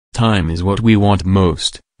time is what we want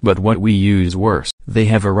most, but what we use worse. They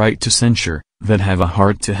have a right to censure, that have a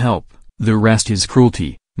heart to help, the rest is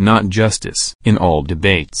cruelty, not justice. In all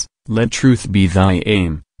debates, let truth be thy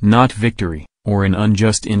aim, not victory, or an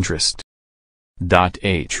unjust interest.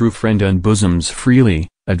 A true friend unbosoms freely,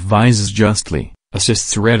 advises justly,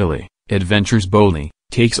 assists readily, adventures boldly,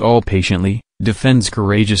 takes all patiently, defends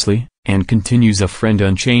courageously, and continues a friend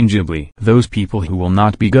unchangeably. Those people who will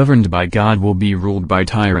not be governed by God will be ruled by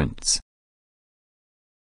tyrants.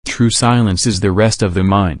 True silence is the rest of the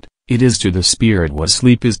mind, it is to the spirit what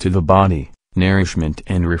sleep is to the body, nourishment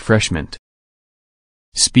and refreshment.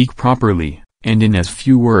 Speak properly, and in as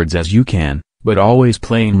few words as you can, but always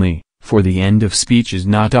plainly, for the end of speech is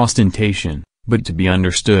not ostentation, but to be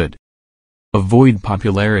understood. Avoid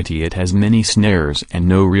popularity, it has many snares and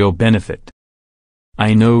no real benefit.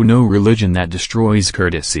 I know no religion that destroys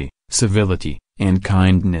courtesy, civility, and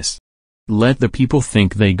kindness. Let the people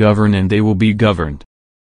think they govern and they will be governed.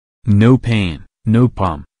 No pain, no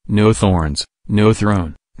palm, no thorns, no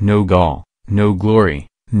throne, no gall, no glory,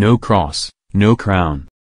 no cross, no crown.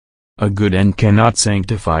 A good end cannot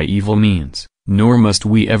sanctify evil means, nor must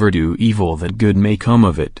we ever do evil that good may come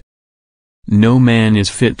of it. No man is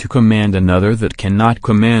fit to command another that cannot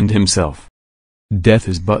command himself. Death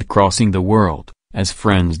is but crossing the world, as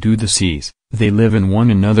friends do the seas, they live in one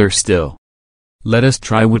another still. Let us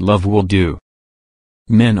try what love will do.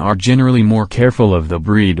 Men are generally more careful of the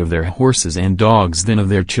breed of their horses and dogs than of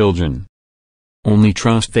their children. Only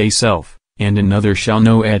trust thyself, and another shall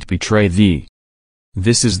not betray thee.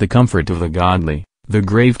 This is the comfort of the godly, the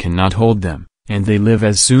grave cannot hold them, and they live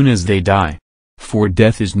as soon as they die. For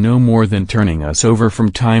death is no more than turning us over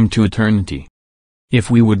from time to eternity. If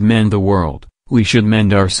we would mend the world, we should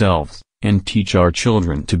mend ourselves, and teach our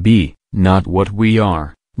children to be, not what we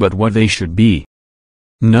are, but what they should be.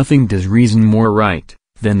 Nothing does reason more right,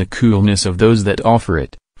 than the coolness of those that offer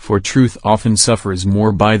it, for truth often suffers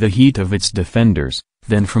more by the heat of its defenders,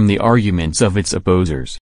 than from the arguments of its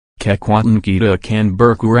opposers. Kekwatan kita kan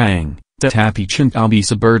berkurang, tetapi cinta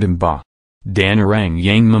bisa bertambah. Dan orang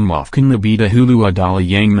yang memaafkan lebih dahulu adalah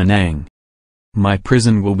yang menang. My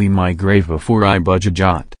prison will be my grave before I budge a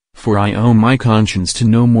jot, for I owe my conscience to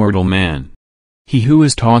no mortal man. He who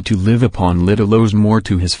is taught to live upon little owes more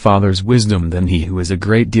to his father's wisdom than he who has a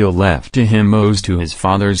great deal left to him owes to his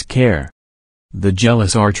father's care. The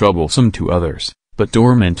jealous are troublesome to others, but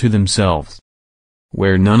torment to themselves.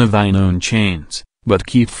 Wear none of thine own chains, but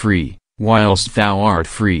keep free, whilst thou art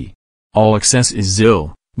free. All excess is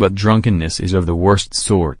ill, but drunkenness is of the worst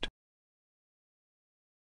sort.